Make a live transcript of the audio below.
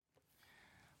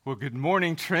Well, good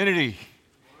morning, Trinity.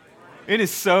 It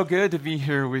is so good to be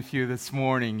here with you this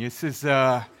morning. This is,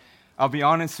 I'll be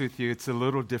honest with you, it's a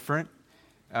little different.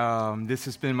 This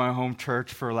has been my home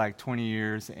church for like 20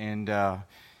 years, and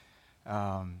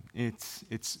it's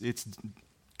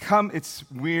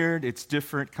weird, it's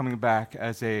different coming back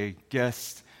as a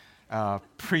guest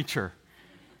preacher.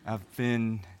 I've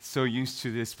been so used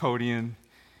to this podium,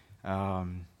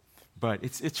 but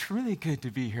it's really good to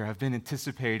be here. I've been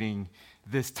anticipating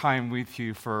this time with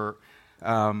you for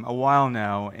a while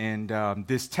now, and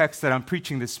this text that I'm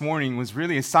preaching this morning was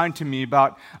really assigned to me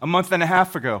about a month and a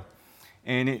half ago.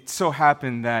 And it so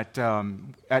happened that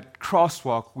at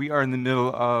Crosswalk, we are in the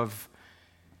middle of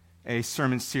a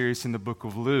sermon series in the book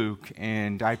of Luke,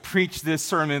 and I preached this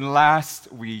sermon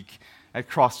last week at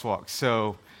Crosswalk.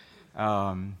 So,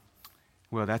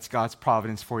 well, that's God's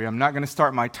providence for you. I'm not going to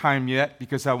start my time yet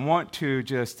because I want to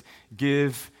just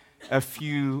give a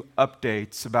few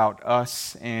updates about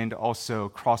us and also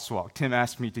Crosswalk. Tim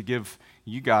asked me to give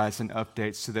you guys an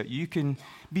update so that you can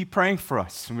be praying for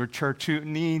us. And we're a church who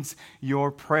needs your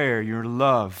prayer, your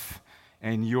love,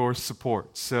 and your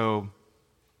support. So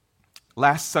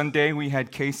last Sunday, we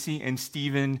had Casey and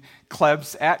Stephen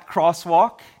Klebs at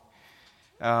Crosswalk.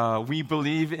 We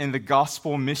believe in the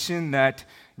gospel mission that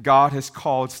God has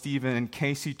called Stephen and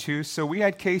Casey to. So we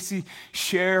had Casey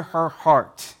share her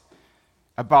heart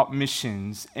about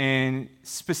missions, and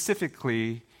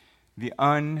specifically the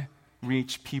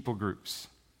unreached people groups.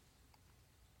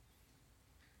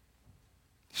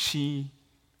 She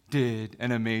did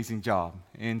an amazing job,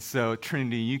 and so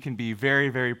Trinity, you can be very,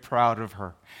 very proud of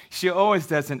her. She always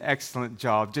does an excellent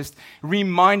job, just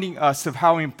reminding us of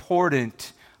how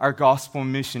important our gospel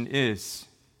mission is.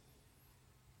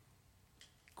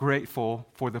 Grateful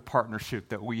for the partnership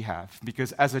that we have,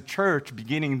 because as a church,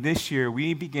 beginning this year,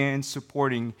 we began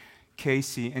supporting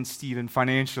Casey and Stephen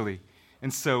financially,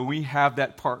 and so we have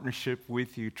that partnership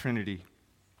with you, Trinity.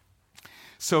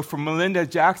 So for Melinda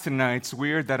Jackson and I, it's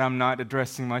weird that I'm not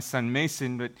addressing my son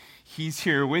Mason, but he's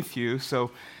here with you.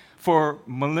 So for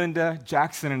Melinda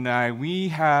Jackson and I, we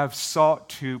have sought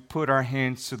to put our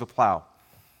hands to the plow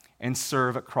and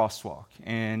serve at Crosswalk,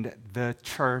 and the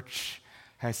church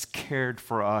has cared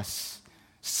for us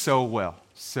so well.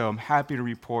 So I'm happy to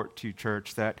report to you,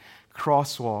 church, that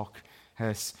Crosswalk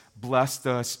has blessed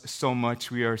us so much.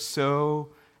 We are so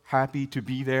happy to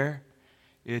be there.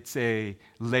 It's a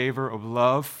labor of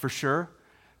love for sure.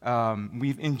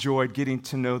 We've enjoyed getting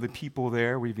to know the people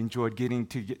there. We've enjoyed getting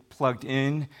to get plugged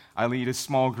in. I lead a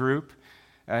small group,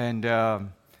 and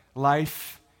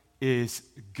life is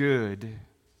good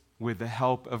with the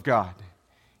help of God,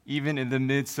 even in the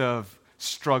midst of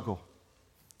struggle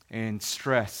and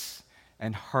stress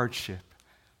and hardship.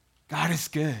 God is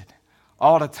good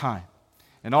all the time.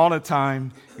 And all the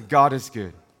time, God is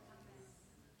good.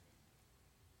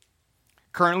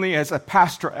 Currently, as a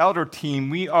pastor-elder team,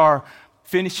 we are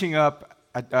finishing up,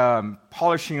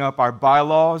 polishing up our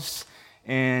bylaws,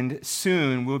 and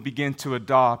soon we'll begin to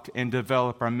adopt and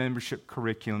develop our membership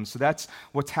curriculum. So that's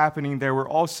what's happening there. We're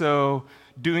also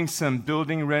doing some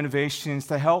building renovations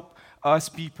to help us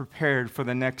be prepared for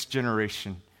the next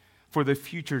generation, for the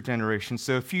future generation.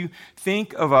 So if you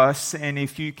think of us and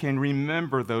if you can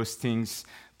remember those things,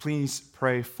 please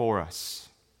pray for us.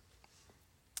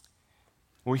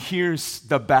 Well, here's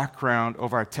the background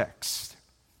of our text.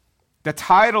 The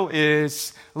title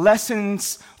is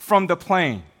Lessons from the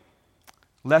Plain.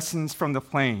 Lessons from the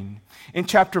Plain. In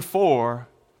chapter 4,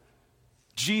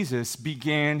 Jesus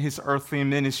began his earthly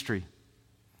ministry.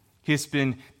 He's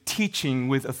been teaching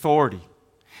with authority.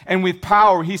 And with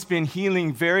power, he's been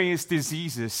healing various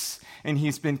diseases, and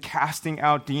he's been casting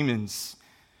out demons.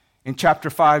 In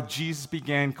chapter 5, Jesus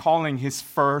began calling his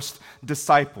first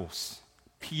disciples,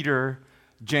 Peter,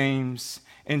 James,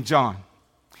 and John.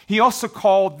 He also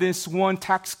called this one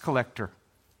tax collector,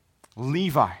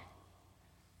 Levi,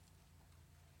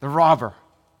 the robber,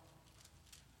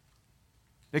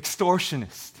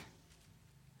 extortionist.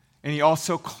 And he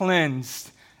also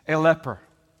cleansed a leper.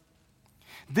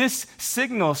 This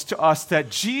signals to us that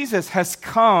Jesus has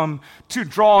come to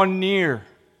draw near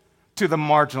to the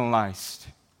marginalized,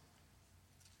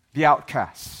 the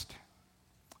outcast,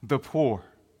 the poor,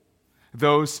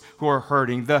 those who are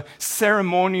hurting, the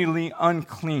ceremonially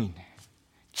unclean.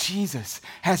 Jesus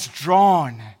has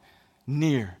drawn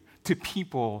near to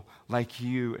people like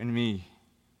you and me.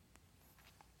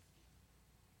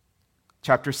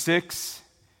 Chapter 6,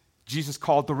 Jesus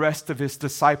called the rest of his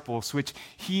disciples, which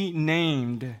he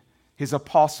named his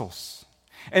apostles.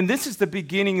 And this is the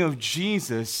beginning of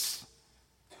Jesus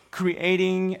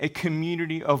creating a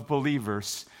community of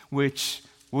believers, which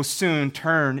will soon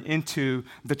turn into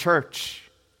the church.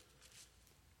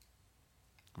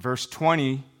 Verse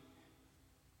 20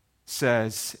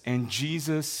 says, "And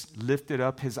Jesus lifted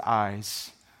up his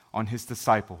eyes on his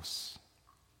disciples,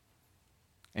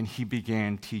 and he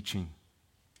began teaching."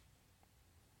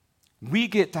 We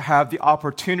get to have the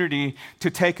opportunity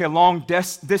to take a long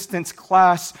distance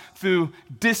class through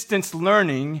distance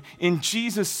learning in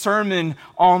Jesus' Sermon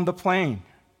on the Plain.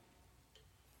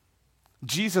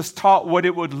 Jesus taught what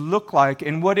it would look like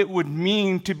and what it would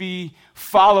mean to be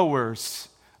followers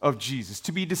of Jesus,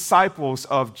 to be disciples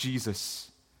of Jesus.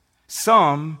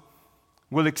 Some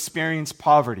will experience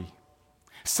poverty.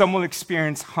 Some will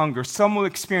experience hunger. Some will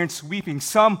experience weeping.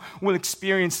 Some will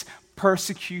experience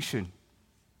persecution.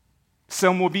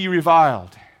 Some will be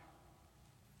reviled.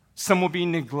 Some will be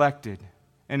neglected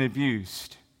and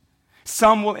abused.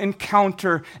 Some will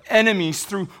encounter enemies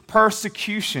through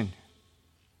persecution.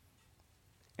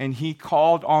 And he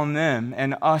called on them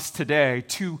and us today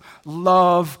to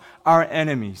love our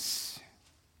enemies.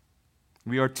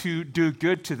 We are to do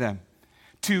good to them,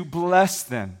 to bless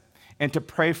them, and to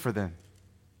pray for them.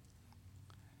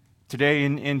 Today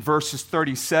in verses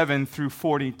 37 through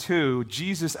 42,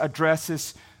 Jesus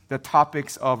addresses the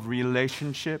topics of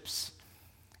relationships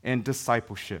and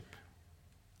discipleship.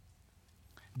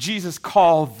 Jesus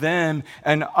called them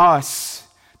and us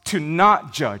to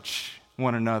not judge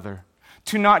one another,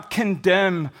 to not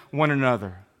condemn one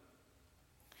another.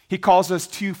 He calls us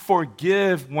to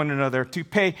forgive one another, to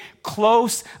pay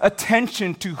close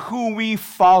attention to who we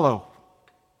follow.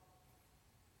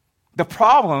 The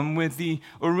problem with the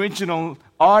original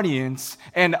audience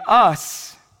and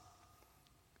us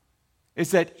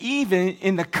is that even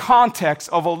in the context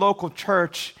of a local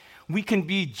church, we can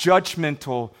be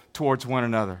judgmental towards one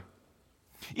another.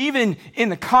 Even in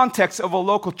the context of a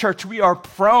local church, we are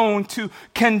prone to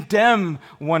condemn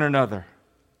one another.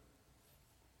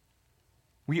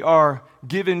 We are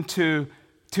given to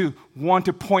want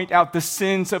to point out the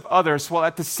sins of others while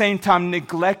at the same time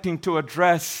neglecting to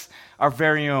address our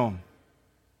very own.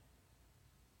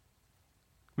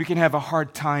 We can have a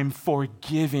hard time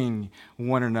forgiving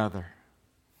one another.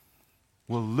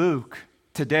 Well, Luke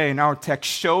today in our text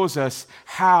shows us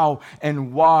how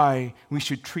and why we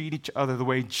should treat each other the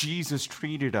way Jesus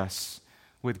treated us,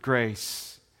 with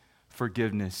grace,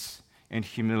 forgiveness, and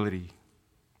humility.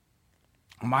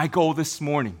 My goal this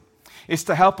morning is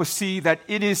to help us see that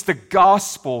it is the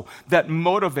gospel that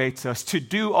motivates us to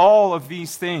do all of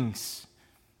these things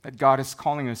that God is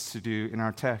calling us to do in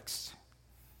our text.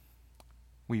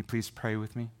 Will you please pray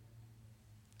with me?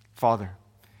 Father,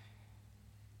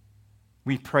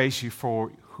 we praise you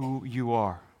for who you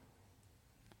are.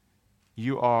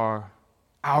 You are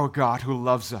our God who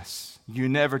loves us. You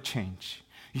never change.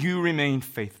 You remain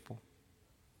faithful.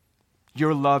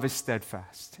 Your love is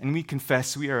steadfast. And we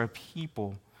confess we are a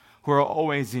people who are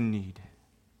always in need.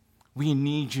 We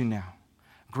need you now.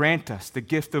 Grant us the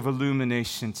gift of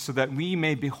illumination so that we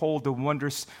may behold the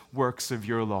wondrous works of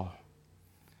your law.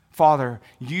 Father,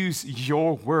 use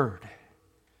your word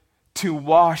to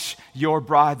wash your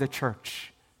bride, the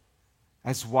church,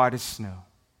 as white as snow.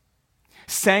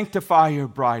 Sanctify your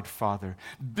bride, Father.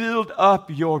 Build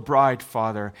up your bride,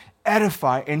 Father.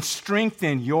 Edify and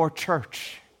strengthen your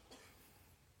church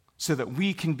so that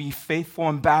we can be faithful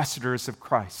ambassadors of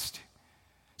Christ,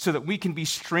 so that we can be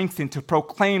strengthened to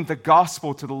proclaim the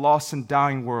gospel to the lost and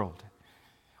dying world.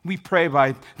 We pray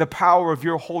by the power of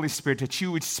your Holy Spirit that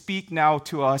you would speak now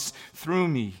to us through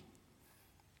me.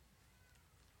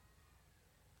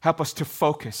 Help us to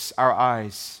focus our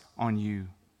eyes on you.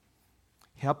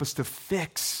 Help us to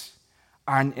fix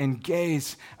and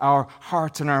gaze our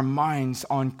hearts and our minds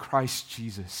on Christ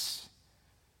Jesus,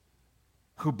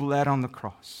 who bled on the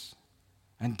cross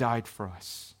and died for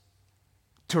us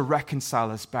to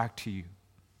reconcile us back to you.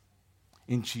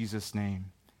 In Jesus' name,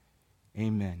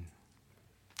 amen.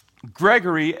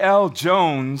 Gregory L.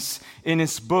 Jones, in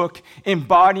his book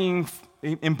Embodying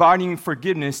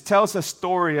Forgiveness, tells a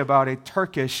story about a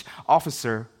Turkish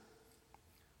officer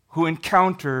who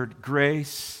encountered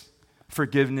grace,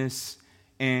 forgiveness,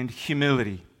 and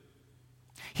humility.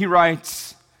 He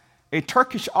writes, a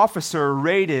Turkish officer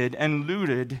raided and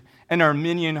looted an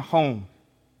Armenian home.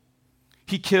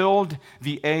 He killed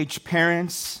the aged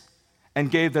parents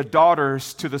and gave the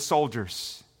daughters to the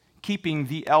soldiers, keeping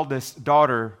the eldest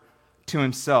daughter to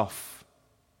himself.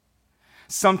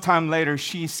 Sometime later,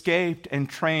 she escaped and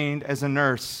trained as a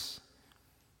nurse.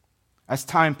 As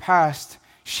time passed,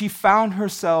 she found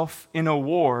herself in a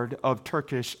ward of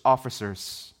Turkish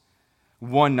officers.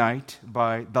 One night,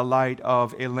 by the light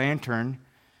of a lantern,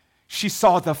 she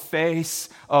saw the face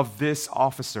of this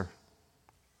officer.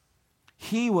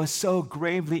 He was so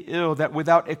gravely ill that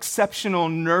without exceptional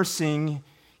nursing,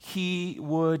 he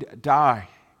would die.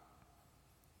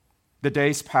 The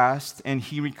days passed and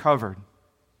he recovered.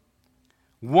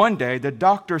 One day, the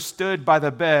doctor stood by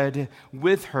the bed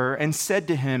with her and said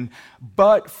to him,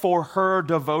 "But for her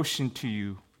devotion to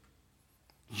you,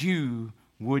 you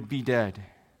would be dead."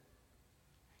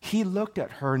 He looked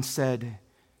at her and said,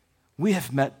 "We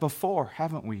have met before,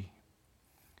 haven't we?"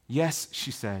 "Yes," she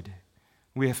said,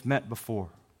 "we have met before."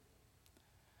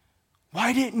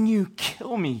 "Why didn't you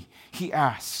kill me?" he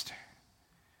asked.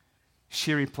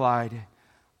 She replied,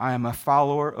 "I am a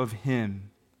follower of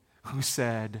him who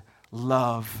said,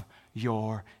 'Love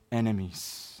your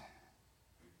enemies.'"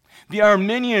 The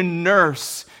Armenian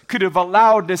nurse could have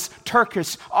allowed this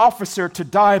Turkish officer to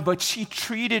die, but she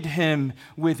treated him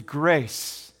with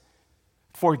grace,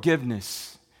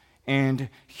 forgiveness, and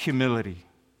humility.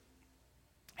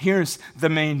 Here's the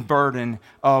main burden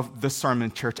of the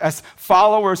sermon, church. As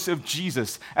followers of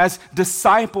Jesus, as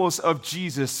disciples of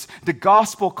Jesus, the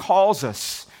gospel calls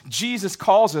us, Jesus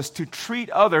calls us to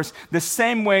treat others the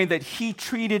same way that he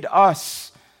treated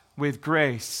us, with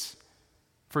grace,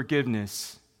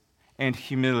 forgiveness, and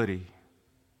humility.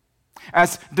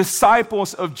 As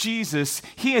disciples of Jesus,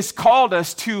 he has called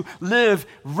us to live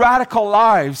radical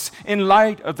lives in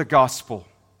light of the gospel.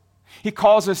 He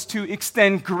calls us to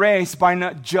extend grace by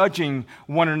not judging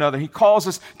one another. He calls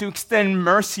us to extend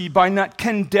mercy by not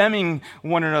condemning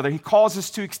one another. He calls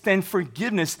us to extend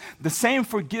forgiveness, the same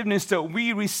forgiveness that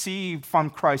we received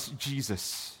from Christ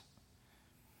Jesus.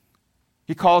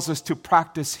 He calls us to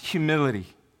practice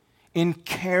humility in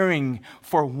caring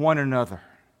for one another.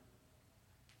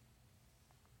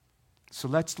 So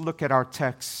let's look at our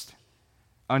text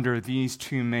under these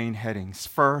two main headings.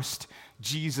 First,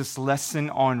 Jesus'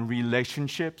 lesson on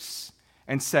relationships,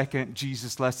 and second,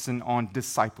 Jesus' lesson on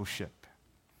discipleship.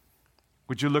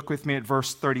 Would you look with me at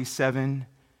verse 37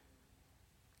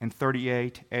 and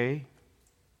 38a?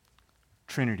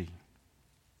 Trinity.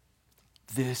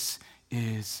 This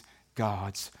is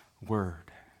God's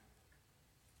word.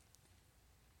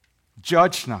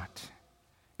 Judge not,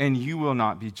 and you will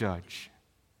not be judged.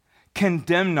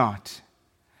 Condemn not,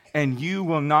 and you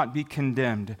will not be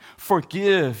condemned.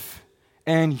 Forgive,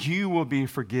 and you will be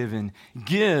forgiven.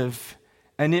 Give,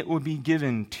 and it will be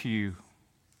given to you.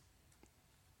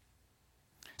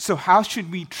 So how should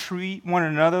we treat one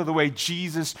another the way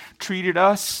Jesus treated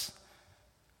us?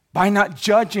 By not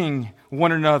judging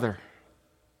one another.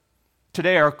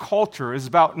 Today our culture is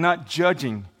about not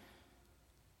judging.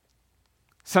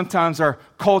 Sometimes our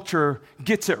culture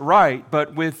gets it right,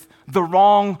 but with the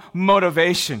wrong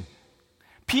motivation.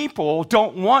 People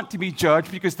don't want to be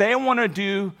judged because they want to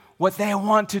do what they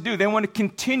want to do. They want to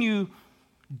continue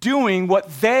doing what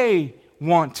they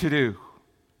want to do.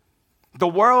 The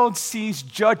world sees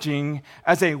judging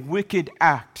as a wicked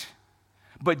act,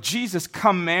 but Jesus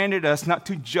commanded us not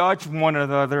to judge one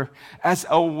another as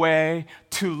a way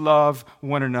to love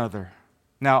one another.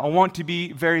 Now, I want to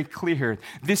be very clear here.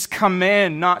 This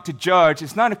command not to judge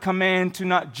is not a command to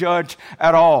not judge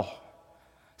at all.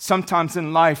 Sometimes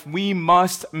in life, we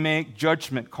must make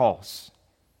judgment calls.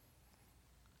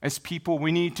 As people,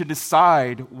 we need to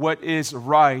decide what is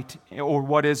right or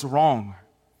what is wrong.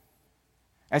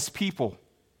 As people,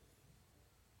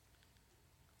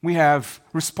 we have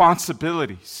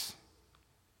responsibilities,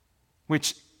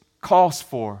 which calls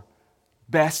for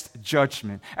best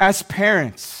judgment. As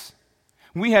parents,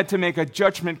 we had to make a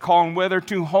judgment call on whether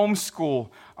to homeschool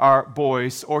our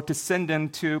boys or to send them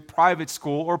to private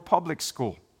school or public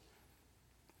school.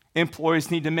 Employees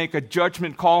need to make a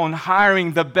judgment call on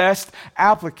hiring the best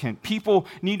applicant. People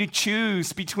need to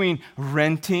choose between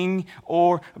renting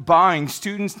or buying.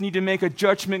 Students need to make a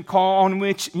judgment call on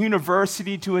which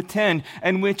university to attend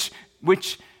and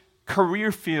which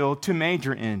career field to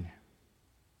major in.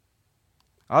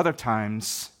 Other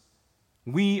times,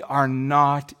 we are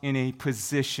not in a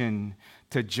position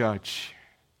to judge.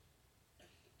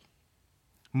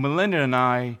 Melinda and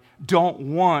I don't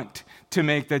want to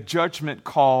make the judgment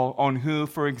call on who,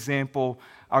 for example,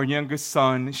 our youngest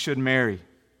son should marry.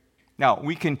 Now,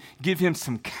 we can give him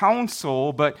some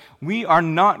counsel, but we are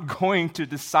not going to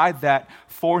decide that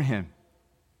for him.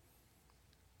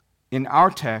 In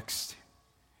our text,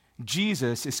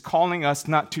 Jesus is calling us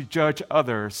not to judge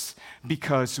others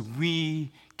because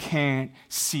we can't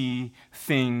see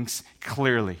things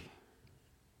clearly.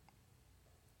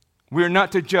 We're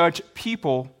not to judge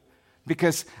people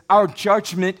because our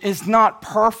judgment is not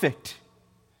perfect.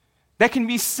 That can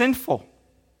be sinful.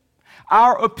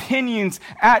 Our opinions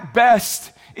at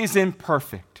best is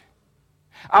imperfect.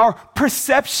 Our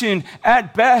perception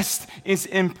at best is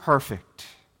imperfect.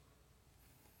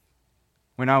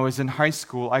 When I was in high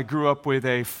school, I grew up with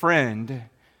a friend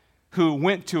who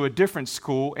went to a different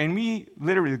school, and we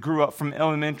literally grew up from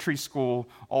elementary school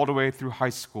all the way through high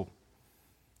school.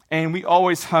 And we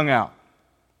always hung out.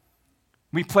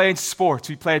 We played sports,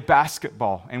 we played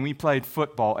basketball, and we played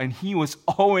football, and he was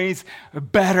always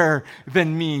better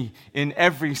than me in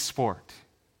every sport.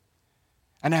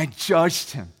 And I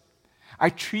judged him. I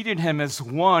treated him as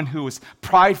one who was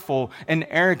prideful and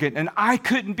arrogant, and I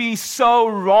couldn't be so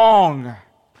wrong.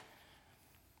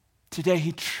 Today,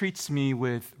 he treats me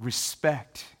with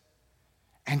respect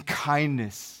and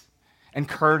kindness and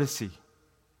courtesy.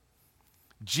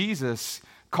 Jesus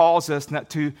calls us not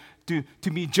to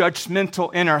be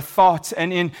judgmental in our thoughts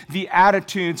and in the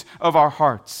attitudes of our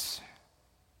hearts.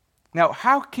 Now,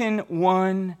 how can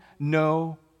one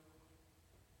know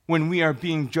when we are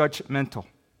being judgmental?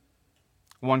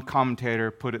 One commentator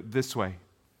put it this way: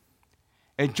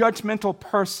 a judgmental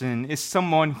person is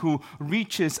someone who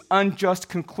reaches unjust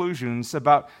conclusions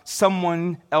about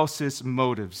someone else's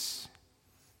motives.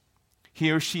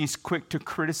 He or she is quick to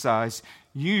criticize,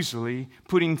 usually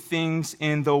putting things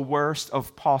in the worst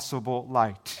of possible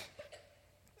light.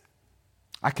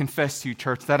 I confess to you,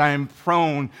 church, that I am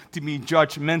prone to be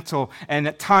judgmental, and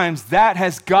at times that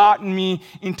has gotten me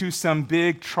into some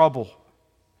big trouble.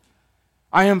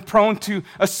 I am prone to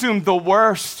assume the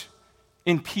worst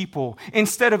in people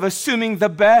instead of assuming the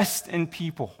best in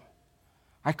people.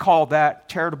 I call that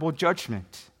charitable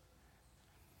judgment.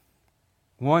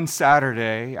 One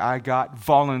Saturday, I got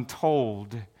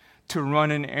voluntold to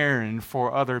run an errand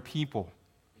for other people.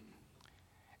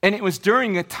 And it was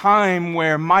during a time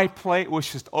where my plate was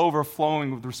just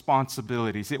overflowing with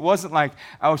responsibilities. It wasn't like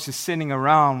I was just sitting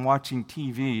around watching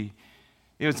TV.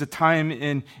 It was a time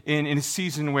in a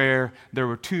season where there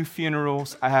were 2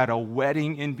 funerals. I had a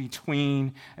wedding in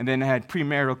between, and then I had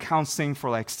premarital counseling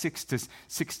for like 6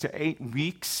 to 8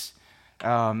 weeks,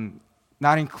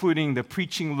 not including the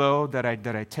preaching load that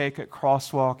I take at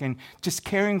Crosswalk, and just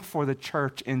caring for the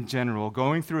church in general,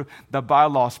 going through the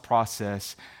bylaws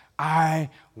process. I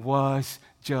was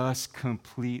just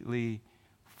completely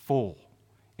full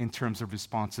in terms of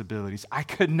responsibilities. I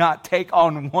could not take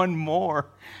on one more.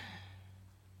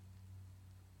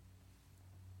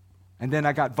 And then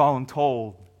I got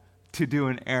voluntold to do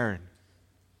an errand.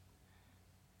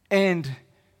 And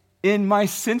in my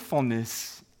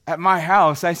sinfulness at my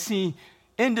house, I see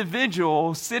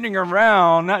individuals sitting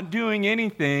around not doing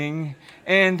anything.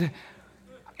 And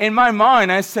in my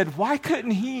mind, I said, why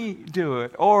couldn't he do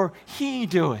it or he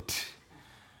do it?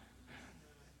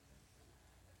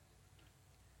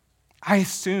 I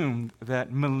assumed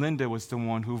that Melinda was the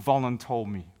one who voluntold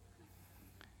me.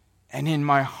 And in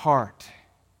my heart,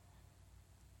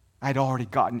 I'd already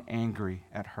gotten angry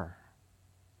at her.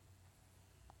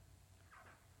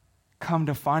 Come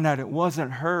to find out, it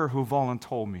wasn't her who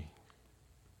voluntold me.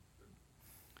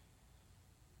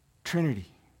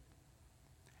 Trinity,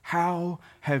 how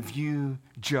have you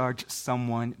judged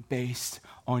someone based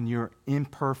on your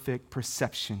imperfect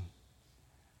perception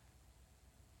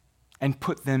and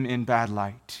put them in bad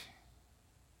light?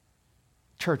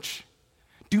 Church,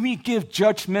 do we give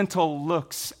judgmental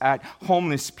looks at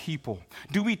homeless people?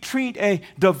 Do we treat a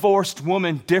divorced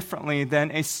woman differently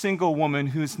than a single woman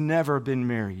who's never been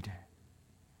married?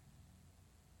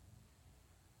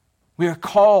 We are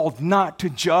called not to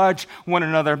judge one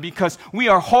another because we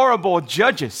are horrible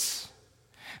judges.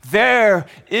 There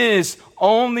is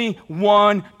only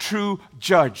one true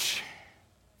judge.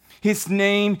 His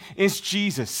name is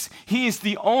Jesus. He is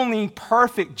the only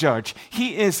perfect judge.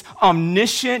 He is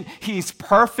omniscient. He's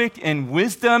perfect in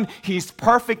wisdom. He's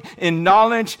perfect in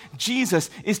knowledge. Jesus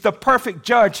is the perfect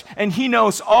judge, and he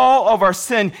knows all of our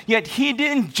sin, yet he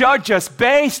didn't judge us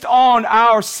based on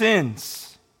our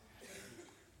sins.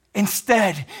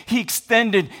 Instead, he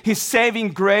extended his saving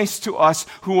grace to us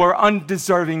who are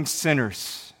undeserving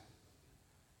sinners.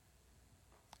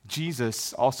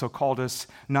 Jesus also called us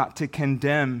not to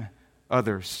condemn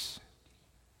others.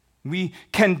 We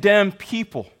condemn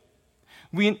people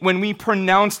when we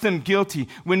pronounce them guilty,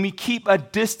 when we keep a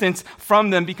distance from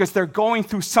them because they're going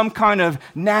through some kind of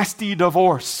nasty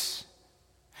divorce.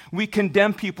 We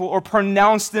condemn people or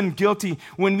pronounce them guilty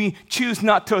when we choose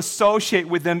not to associate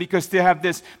with them because they have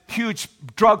this huge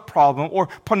drug problem or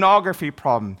pornography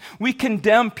problem. We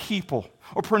condemn people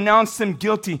or pronounce them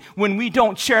guilty when we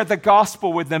don't share the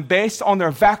gospel with them based on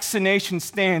their vaccination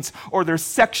stance or their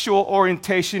sexual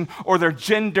orientation or their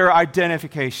gender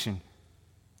identification.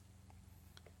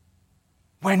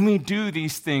 When we do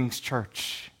these things,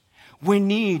 church, we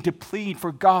need to plead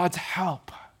for God's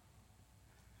help.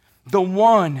 the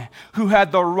one who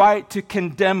had the right to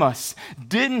condemn us,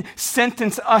 didn't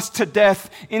sentence us to death.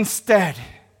 Instead,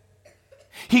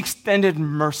 he extended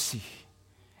mercy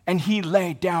and he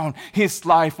laid down his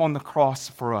life on the cross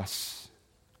for us.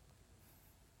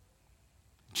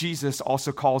 Jesus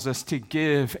also calls us to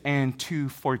give and to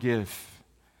forgive.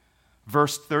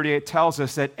 Verse 38 tells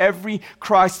us that every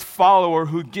Christ follower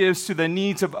who gives to the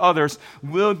needs of others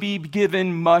will be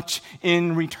given much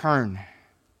in return.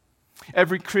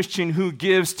 Every Christian who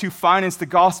gives to finance the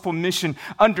gospel mission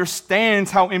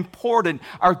understands how important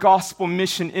our gospel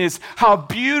mission is, how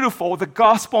beautiful the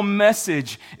gospel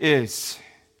message is,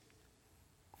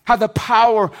 how the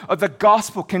power of the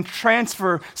gospel can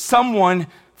transfer someone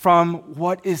from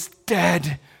what is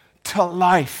dead to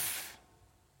life.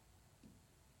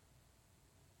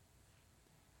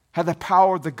 How the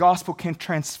power of the gospel can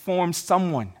transform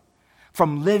someone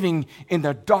from living in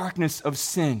the darkness of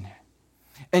sin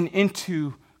and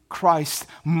into Christ's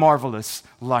marvelous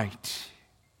light.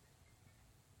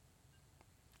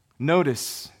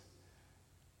 Notice,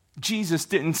 Jesus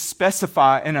didn't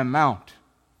specify an amount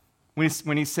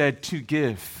when he said to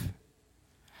give.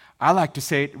 I like to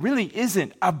say it really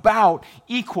isn't about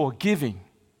equal giving.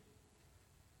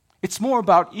 It's more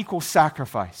about equal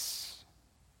sacrifice.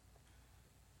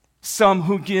 Some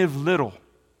who give little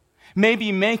may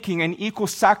be making an equal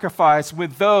sacrifice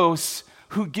with those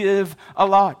who give a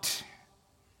lot.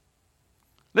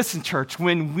 Listen, church,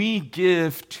 when we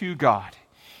give to God,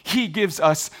 He gives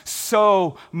us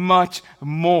so much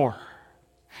more.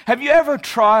 Have you ever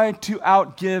tried to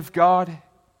outgive God?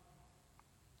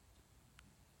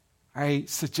 I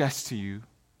suggest to you,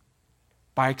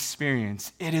 by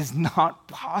experience, it is not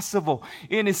possible.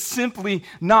 It is simply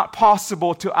not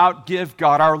possible to outgive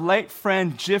God. Our late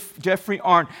friend Jeffrey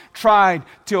Arndt tried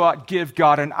to outgive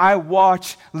God, and I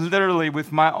watched literally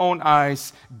with my own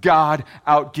eyes God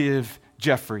outgive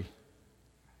Jeffrey.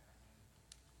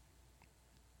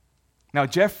 Now,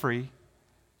 Jeffrey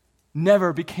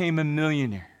never became a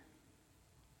millionaire,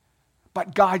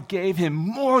 but God gave him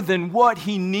more than what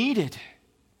he needed.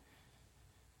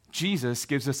 Jesus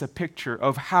gives us a picture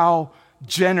of how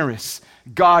generous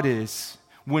God is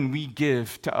when we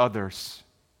give to others.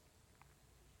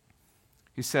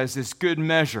 He says, this good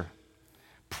measure,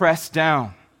 pressed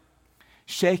down,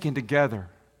 shaken together,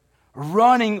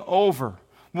 running over,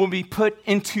 will be put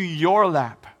into your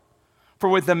lap. For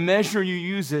with the measure you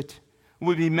use it,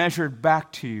 will be measured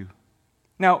back to you.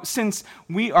 Now, since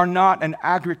we are not an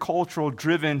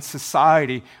agricultural-driven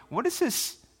society, what does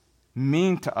this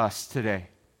mean to us today?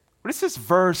 What does this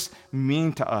verse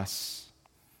mean to us?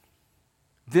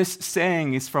 This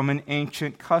saying is from an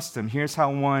ancient custom. Here's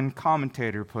how one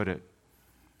commentator put it.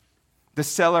 The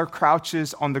seller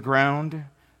crouches on the ground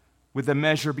with the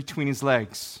measure between his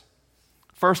legs.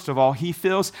 First of all, he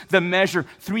fills the measure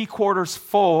 3/4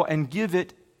 full and gives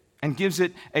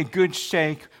it a good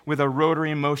shake with a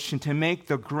rotary motion to make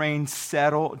the grain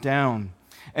settle down.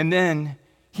 And then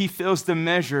he fills the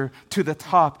measure to the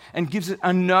top and gives it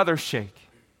another shake.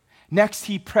 Next,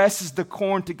 he presses the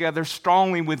corn together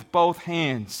strongly with both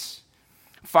hands.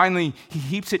 Finally, he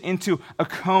heaps it into a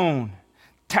cone,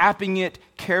 tapping it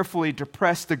carefully to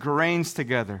press the grains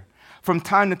together. From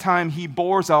time to time, he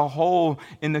bores a hole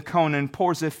in the cone and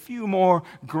pours a few more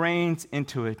grains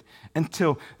into it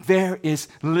until there is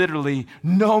literally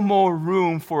no more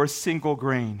room for a single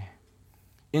grain.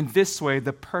 In this way,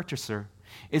 the purchaser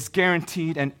is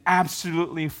guaranteed an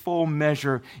absolutely full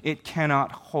measure. It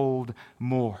cannot hold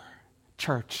more.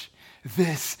 Church,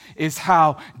 this is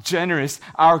how generous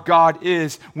our God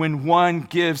is when one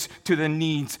gives to the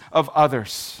needs of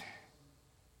others.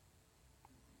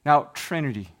 Now,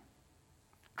 Trinity,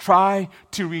 try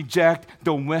to reject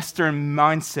the Western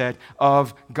mindset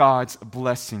of God's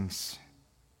blessings.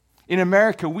 In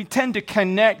America, we tend to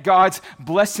connect God's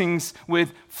blessings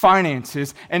with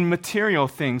finances and material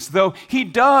things, though He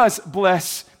does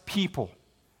bless people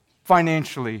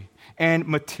financially and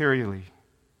materially.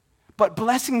 But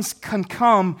blessings can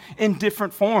come in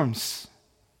different forms.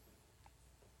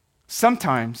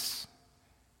 Sometimes,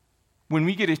 when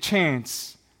we get a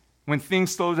chance, when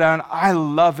things slow down, I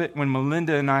love it when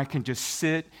Melinda and I can just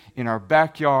sit in our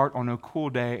backyard on a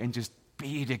cool day and just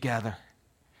be together.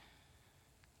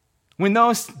 When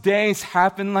those days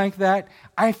happen like that,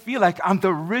 I feel like I'm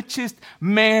the richest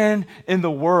man in the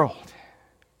world.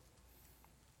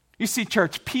 You see,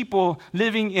 church, people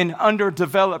living in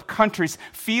underdeveloped countries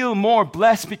feel more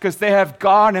blessed because they have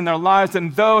God in their lives than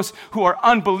those who are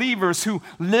unbelievers, who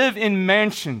live in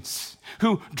mansions,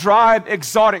 who drive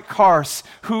exotic cars,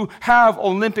 who have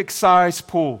Olympic-sized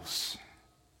pools.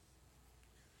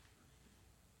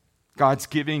 God's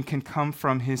giving can come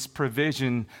from His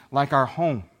provision, like our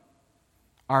home,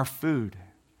 our food,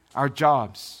 our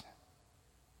jobs.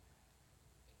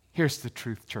 Here's the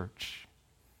truth, church.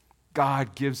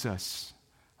 God gives us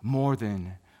more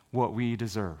than what we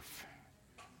deserve.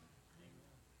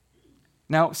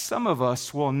 Now, some of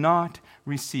us will not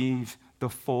receive the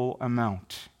full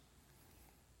amount.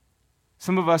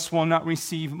 Some of us will not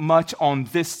receive much on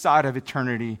this side of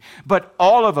eternity, but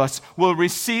all of us will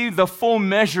receive the full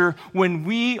measure when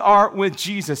we are with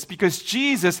Jesus, because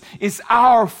Jesus is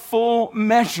our full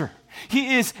measure.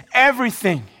 He is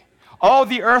everything. All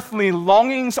the earthly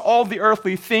longings, all the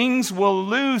earthly things will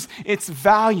lose its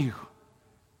value.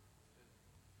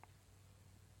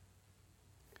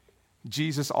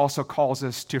 Jesus also calls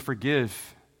us to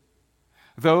forgive.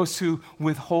 Those who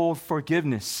withhold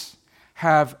forgiveness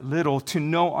have little to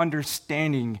no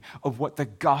understanding of what the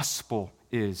gospel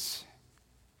is.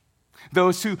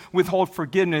 Those who withhold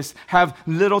forgiveness have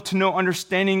little to no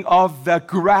understanding of the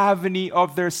gravity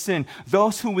of their sin.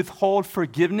 Those who withhold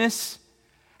forgiveness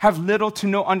have little to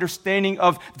no understanding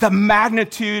of the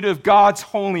magnitude of God's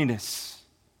holiness.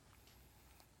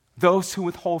 Those who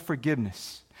withhold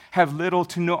forgiveness have little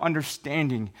to no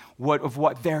understanding of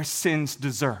what their sins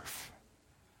deserve.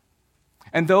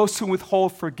 And those who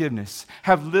withhold forgiveness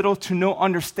have little to no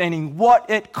understanding what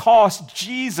it cost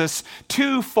Jesus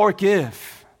to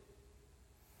forgive.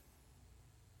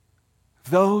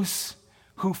 Those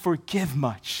who forgive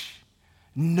much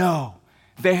know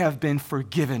they have been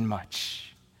forgiven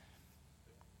much.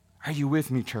 Are you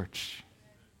with me, church?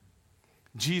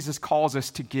 Jesus calls us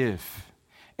to give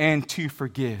and to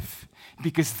forgive,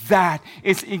 because that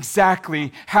is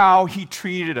exactly how He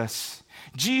treated us.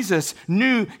 Jesus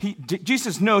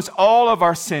knows all of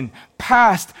our sin,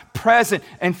 past, present,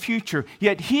 and future,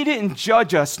 yet He didn't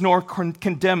judge us nor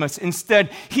condemn us.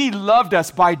 Instead, He loved us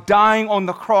by dying on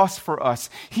the cross for us.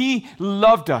 He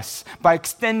loved us by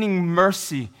extending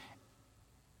mercy,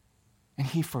 and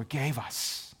He forgave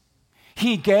us.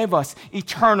 He gave us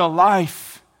eternal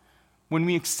life when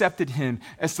we accepted Him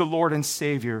as the Lord and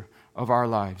Savior of our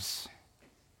lives.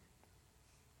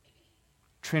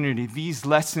 Trinity, these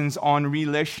lessons on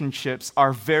relationships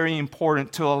are very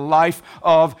important to the life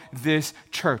of this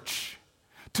church,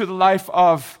 to the life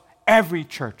of every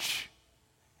church.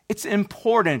 It's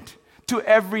important to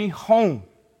every home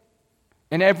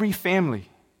and every family,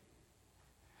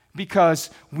 because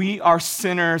we are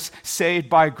sinners saved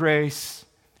by grace,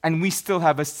 and we still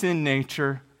have a sin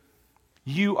nature.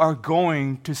 You are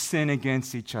going to sin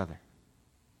against each other.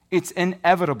 It's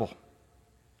inevitable.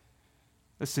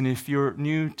 Listen, if you're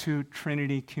new to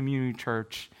Trinity Community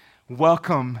Church,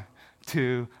 welcome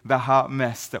to the hot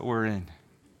mess that we're in.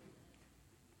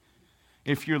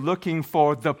 If you're looking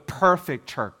for the perfect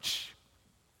church,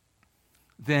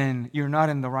 then you're not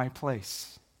in the right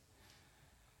place.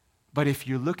 But if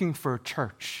you're looking for a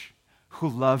church who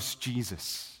loves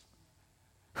Jesus,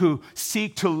 who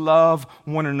seek to love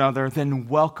one another, then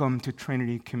welcome to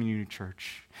Trinity Community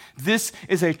Church. This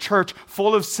is a church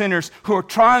full of sinners who are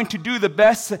trying to do the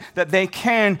best that they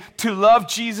can to love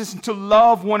Jesus and to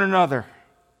love one another.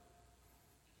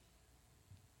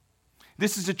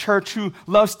 This is a church who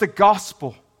loves the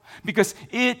gospel, because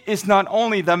it is not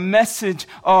only the message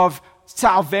of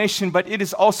salvation, but it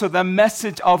is also the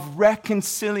message of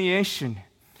reconciliation.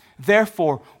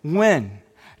 Therefore,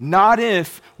 not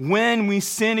if, when we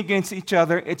sin against each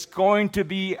other, it's going to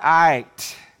be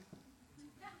aight.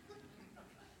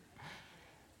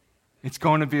 It's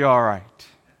going to be all right,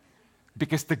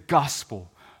 because the gospel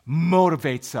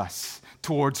motivates us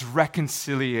towards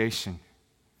reconciliation.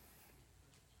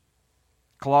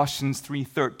 Colossians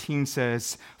 3:13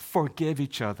 says, "Forgive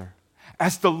each other.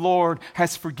 As the Lord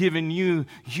has forgiven you,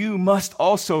 you must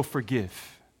also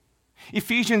forgive."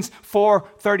 Ephesians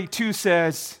 4:32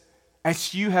 says,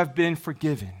 "As you have been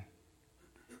forgiven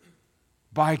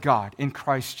by God in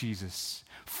Christ Jesus,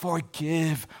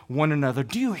 forgive one another."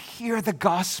 Do you hear the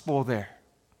gospel there?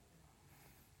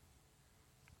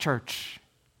 Church,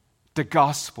 the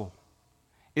gospel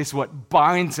is what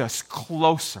binds us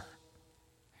closer,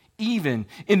 even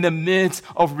in the midst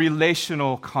of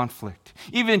relational conflict,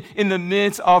 even in the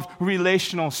midst of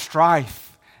relational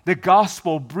strife. The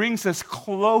gospel brings us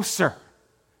closer.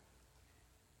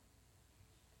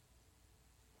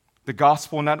 The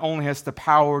gospel not only has the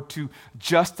power to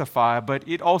justify, but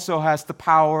it also has the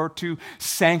power to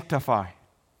sanctify.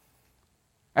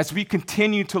 As we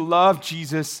continue to love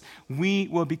Jesus, we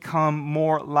will become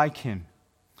more like Him.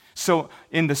 So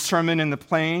in the Sermon in the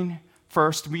Plain,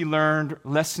 first we learned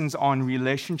lessons on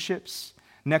relationships.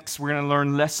 Next, we're going to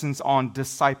learn lessons on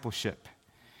discipleship.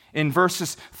 In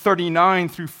verses 39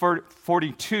 through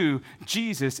 42,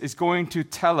 Jesus is going to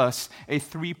tell us a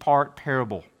three-part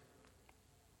parable.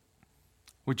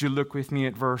 Would you look with me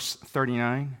at verse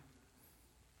 39?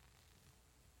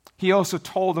 He also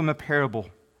told them a parable.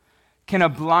 Can a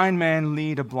blind man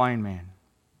lead a blind man?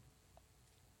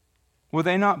 Will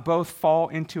they not both fall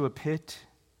into a pit?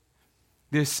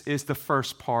 This is the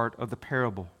first part of the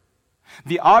parable.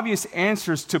 The obvious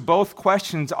answers to both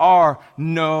questions are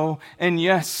no and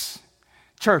yes.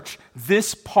 Church,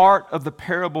 this part of the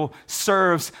parable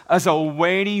serves as a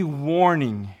weighty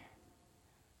warning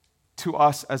to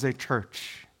us as a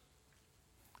church.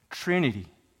 Trinity,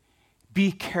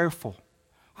 be careful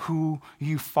who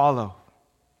you follow.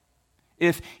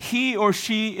 If he or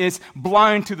she is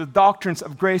blind to the doctrines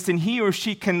of grace, then he or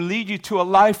she can lead you to a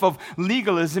life of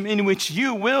legalism in which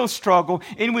you will struggle,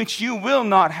 in which you will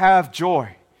not have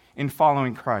joy in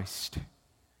following Christ.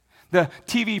 The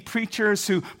TV preachers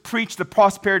who preach the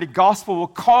prosperity gospel will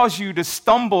cause you to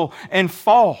stumble and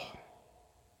fall.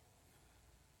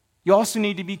 You also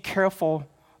need to be careful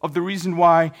of the reason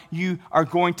why you are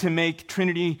going to make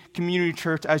Trinity Community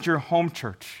Church as your home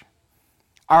church.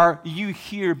 Are you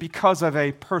here because of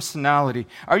a personality?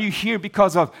 Are you here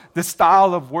because of the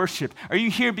style of worship? Are you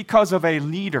here because of a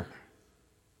leader?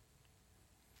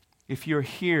 If you're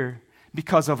here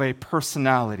because of a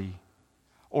personality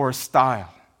or a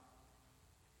style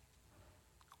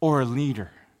or a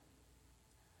leader,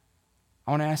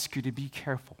 I want to ask you to be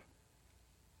careful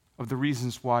of the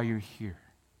reasons why you're here.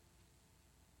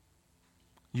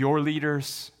 Your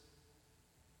leaders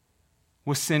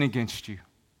will sin against you.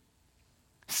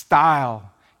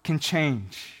 Style can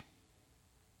change.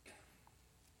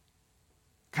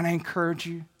 Can I encourage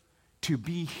you to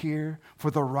be here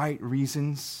for the right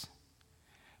reasons?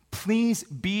 Please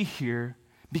be here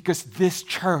because this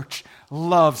church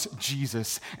loves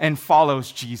Jesus and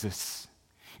follows Jesus.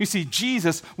 You see,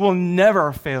 Jesus will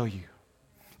never fail you.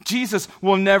 Jesus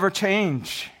will never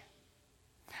change.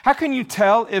 How can you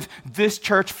tell if this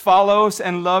church follows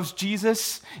and loves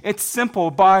Jesus? It's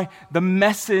simple, by the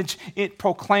message it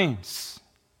proclaims.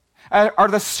 Are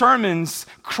the sermons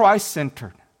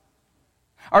Christ-centered?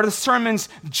 Are the sermons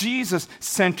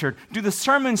Jesus-centered? Do the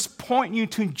sermons point you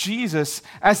to Jesus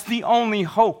as the only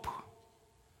hope?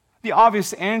 The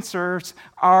obvious answers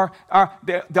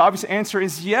the obvious answer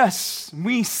is yes.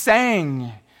 We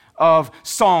sang of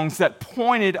songs that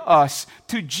pointed us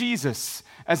to Jesus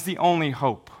as the only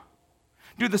hope.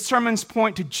 Do the sermons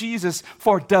point to Jesus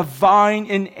for divine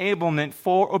enablement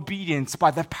for obedience by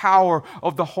the power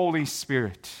of the Holy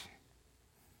Spirit?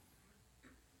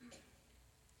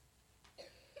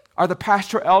 Are the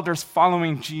pastoral elders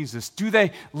following Jesus? Do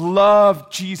they love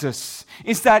Jesus?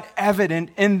 Is that evident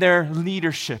in their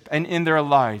leadership and in their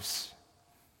lives?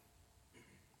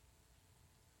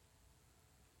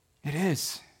 It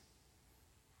is.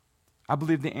 I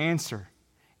believe the answer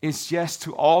is yes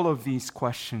to all of these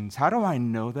questions. How do I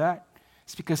know that?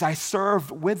 It's because I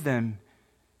served with them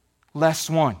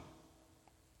less one.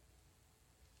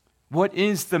 What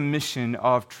is the mission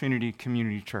of Trinity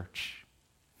Community Church?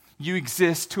 You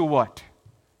exist to what?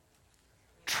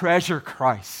 Treasure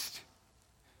Christ.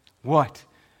 What?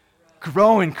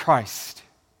 Grow in Christ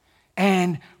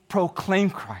and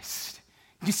proclaim Christ.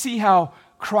 You see how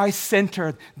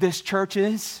Christ-centered this church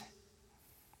is?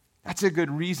 That's a good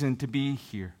reason to be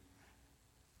here,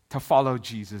 to follow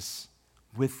Jesus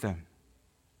with them.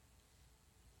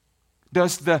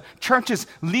 Does the church's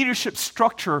leadership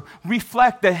structure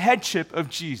reflect the headship of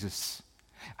Jesus?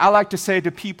 I like to say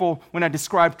to people when I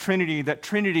describe Trinity that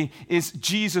Trinity is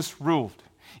Jesus-ruled.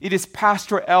 It is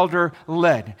pastor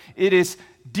elder-led. It is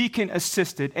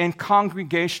deacon-assisted and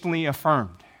congregationally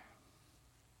affirmed.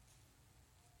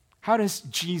 How does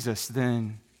Jesus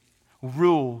then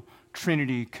rule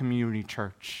Trinity Community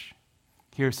Church?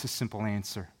 Here's the simple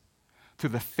answer. To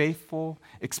the faithful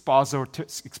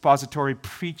expository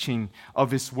preaching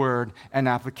of His Word and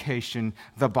application,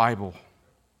 the Bible.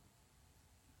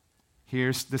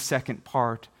 Here's the second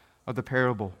part of the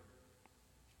parable.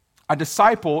 A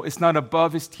disciple is not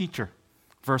above his teacher,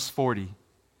 verse 40.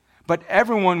 But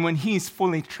everyone, when he's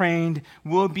fully trained,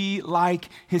 will be like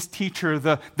his teacher.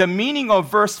 The meaning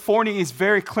of verse 40 is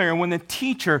very clear. When the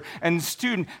teacher and the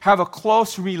student have a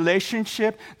close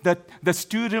relationship, the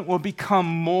student will become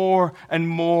more and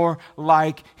more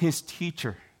like his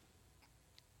teacher.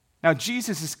 Now,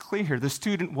 Jesus is clear here. The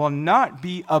student will not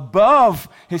be above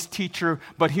his teacher,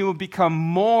 but he will become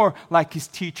more like his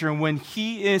teacher when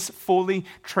he is fully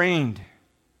trained.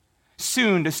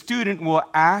 Soon, the student will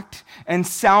act and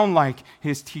sound like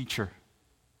his teacher.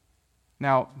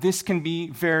 Now, this can be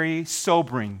very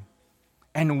sobering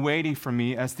and weighty for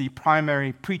me as the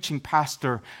primary preaching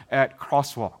pastor at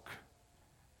Crosswalk.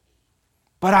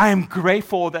 But I am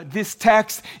grateful that this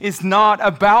text is not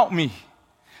about me.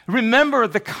 Remember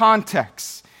the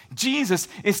context. Jesus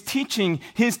is teaching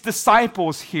his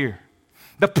disciples here.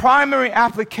 The primary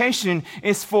application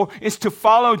is to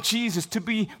follow Jesus, to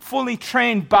be fully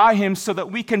trained by him so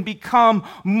that we can become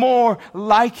more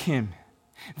like him.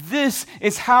 This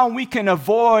is how we can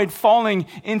avoid falling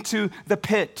into the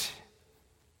pit.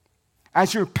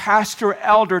 As your pastor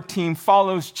elder team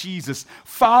follows Jesus,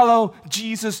 follow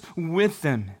Jesus with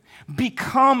them.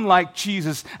 Become like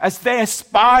Jesus as they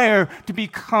aspire to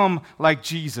become like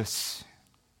Jesus.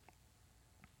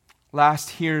 Last,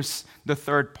 here's the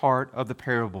third part of the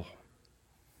parable.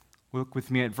 Look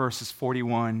with me at verses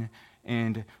 41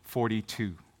 and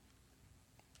 42.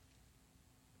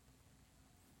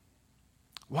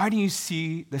 Why do you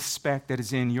see the speck that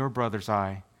is in your brother's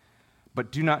eye, but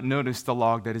do not notice the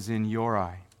log that is in your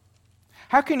eye?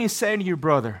 How can you say to your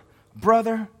brother,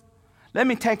 "Brother, let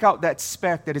me take out that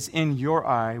speck that is in your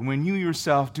eye," when you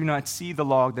yourself do not see the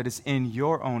log that is in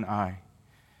your own eye?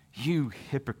 You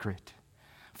hypocrite.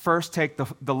 First take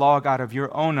the log out of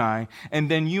your own eye,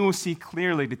 and then you will see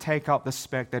clearly to take out the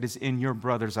speck that is in your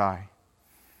brother's eye.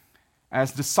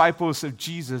 As disciples of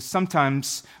Jesus,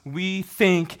 sometimes we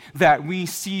think that we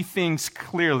see things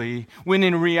clearly, when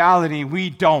in reality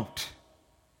we don't.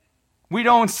 We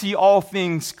don't see all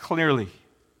things clearly.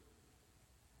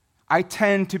 I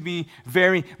tend to be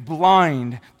very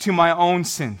blind to my own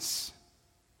sins.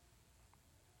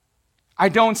 I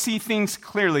don't see things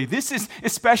clearly. This is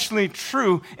especially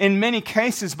true in many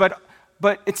cases, but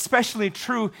especially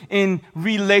true in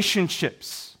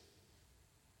relationships.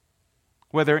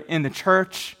 Whether in the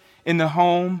church, in the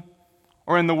home,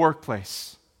 or in the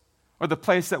workplace, or the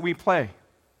place that we play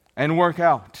and work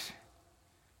out.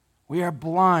 We are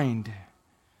blind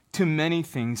to many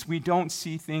things. We don't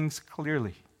see things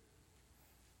clearly.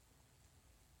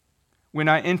 When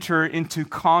I enter into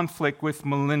conflict with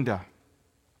Melinda,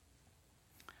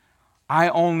 I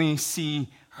only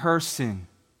see her sin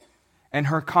and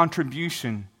her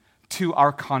contribution to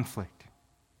our conflict.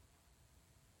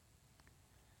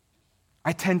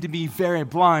 I tend to be very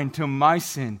blind to my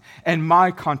sin and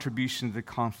my contribution to the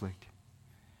conflict.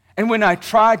 And when I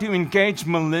try to engage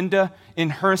Melinda in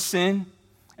her sin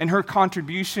and her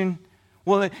contribution,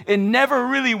 well, it never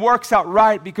really works out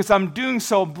right because I'm doing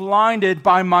so blinded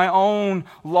by my own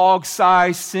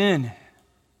log-sized sin.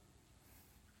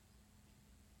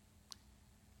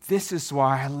 This is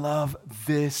why I love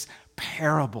this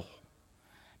parable,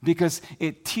 because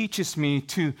it teaches me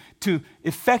to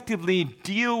effectively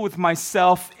deal with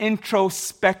myself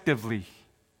introspectively.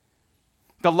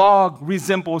 The log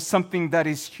resembles something that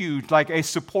is huge, like a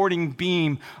supporting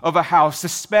beam of a house. The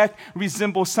speck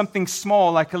resembles something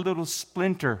small, like a little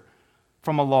splinter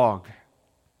from a log.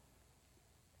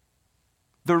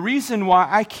 The reason why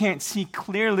I can't see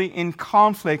clearly in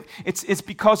conflict, it's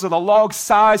because of the log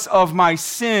size of my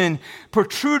sin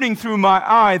protruding through my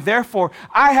eye. Therefore,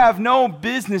 I have no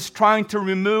business trying to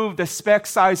remove the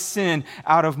speck-sized sin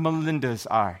out of Melinda's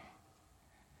eye.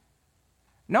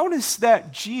 Notice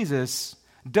that Jesus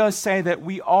does say that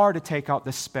we are to take out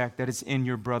the speck that is in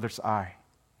your brother's eye.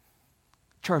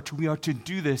 Church, we are to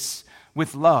do this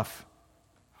with love.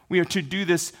 We are to do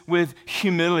this with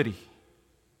humility.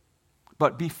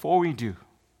 But before we do,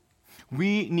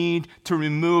 we need to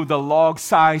remove the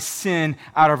log-sized sin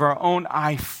out of our own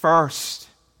eye first.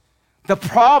 The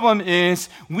problem is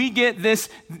we get this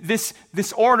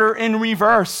order in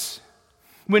reverse.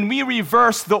 When we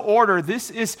reverse the order,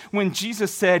 this is when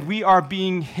Jesus said we are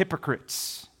being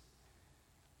hypocrites.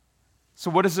 So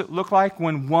what does it look like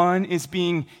when one is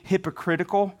being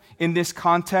hypocritical in this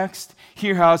context?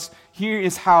 Here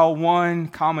is how one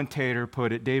commentator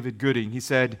put it, David Gooding. He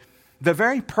said, "The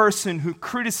very person who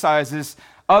criticizes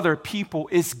other people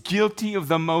is guilty of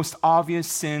the most obvious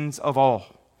sins of all.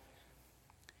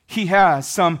 He has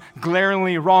some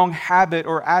glaringly wrong habit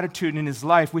or attitude in his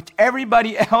life which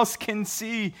everybody else can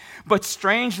see. But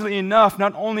strangely enough,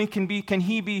 not only can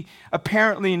he be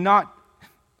apparently not,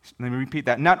 let me repeat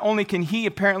that, not only can he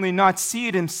apparently not see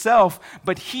it himself,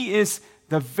 but he is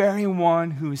the very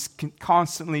one who is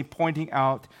constantly pointing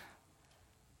out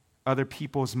other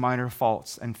people's minor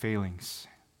faults and failings."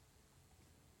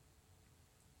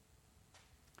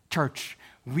 Church,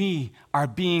 we are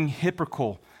being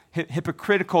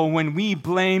hypocritical when we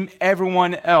blame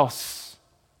everyone else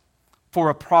for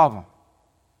a problem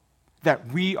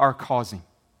that we are causing.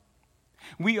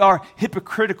 We are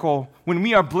hypocritical when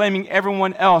we are blaming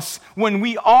everyone else when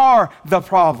we are the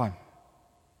problem.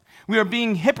 We are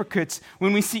being hypocrites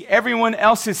when we see everyone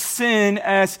else's sin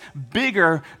as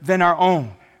bigger than our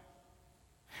own.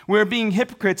 We're being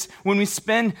hypocrites when we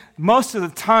spend most of the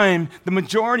time, the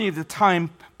majority of the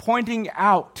time, pointing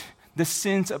out the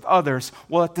sins of others,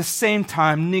 while at the same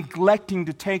time neglecting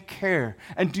to take care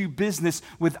and do business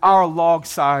with our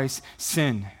log-sized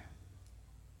sin.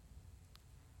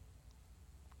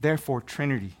 Therefore,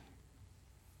 Trinity,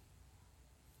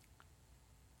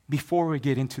 before we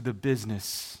get into the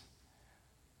business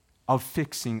of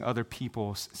fixing other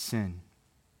people's sin,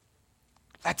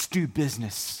 let's do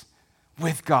business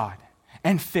with God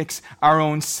and fix our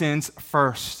own sins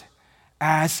first.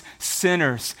 As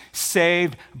sinners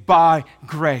saved by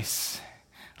grace,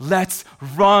 let's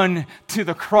run to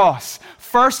the cross.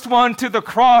 First one to the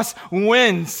cross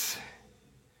wins.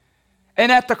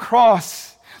 And at the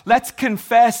cross, let's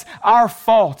confess our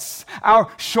faults,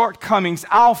 our shortcomings,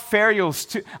 our failures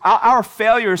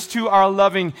to our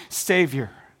loving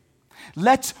Savior.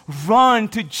 Let's run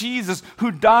to Jesus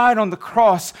who died on the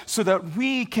cross so that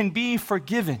we can be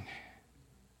forgiven.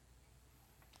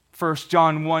 1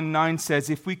 John 1:9 says,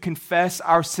 if we confess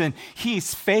our sin, He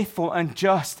is faithful and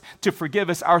just to forgive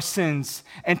us our sins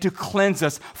and to cleanse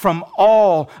us from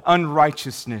all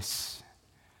unrighteousness.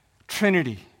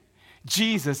 Trinity,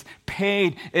 Jesus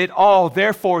paid it all.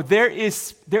 Therefore, there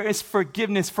is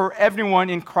forgiveness for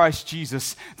everyone in Christ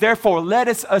Jesus. Therefore, let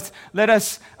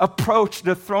us approach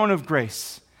the throne of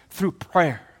grace through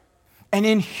prayer and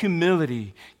in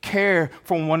humility care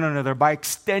for one another by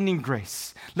extending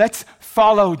grace. Let's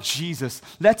follow Jesus.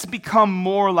 Let's become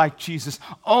more like Jesus.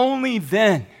 Only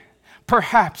then,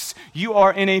 perhaps, you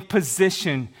are in a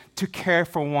position to care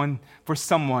for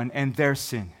someone and their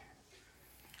sin.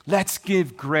 Let's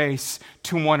give grace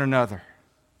to one another.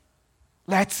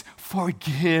 Let's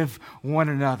forgive one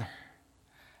another.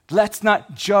 Let's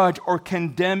not judge or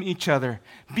condemn each other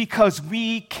because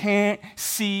we can't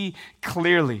see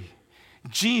clearly.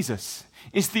 Jesus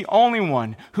is the only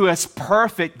one who has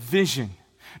perfect vision.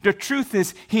 The truth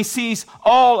is, He sees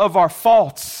all of our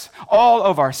faults, all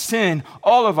of our sin,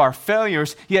 all of our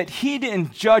failures, yet He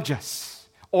didn't judge us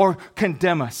or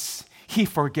condemn us. He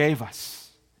forgave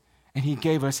us, and He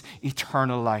gave us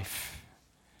eternal life.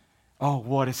 Oh,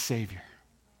 what a Savior.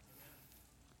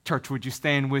 Church, would you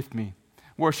stand with me?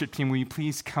 Worship team, will you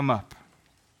please come up?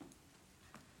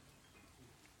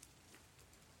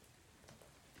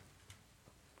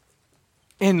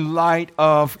 In light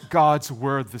of God's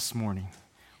word this morning,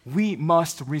 we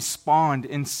must respond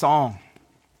in song.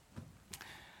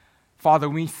 Father,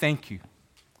 we thank you.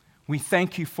 We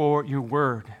thank you for your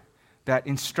word that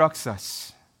instructs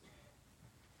us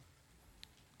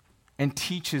and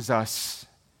teaches us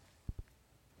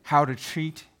how to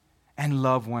treat and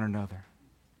love one another.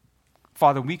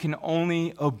 Father, we can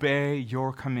only obey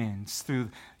your commands through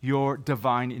your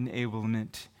divine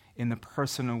enablement in the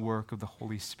personal work of the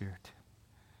Holy Spirit.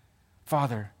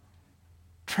 Father,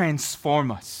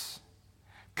 transform us,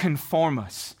 conform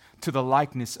us to the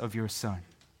likeness of your Son.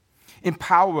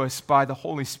 Empower us by the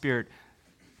Holy Spirit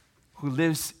who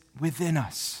lives within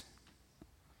us.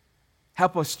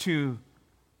 Help us to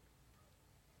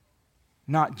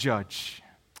not judge,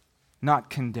 not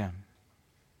condemn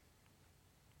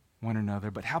one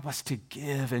another, but help us to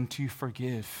give and to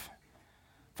forgive.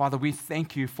 Father, we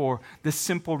thank you for this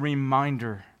simple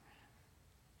reminder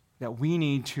that we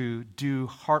need to do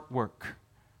heart work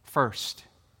first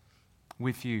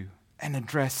with you and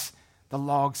address the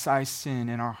log-sized sin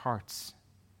in our hearts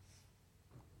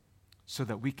so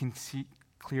that we can see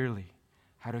clearly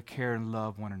how to care and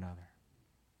love one another.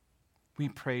 We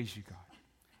praise you, God.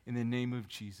 In the name of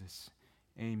Jesus,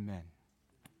 amen.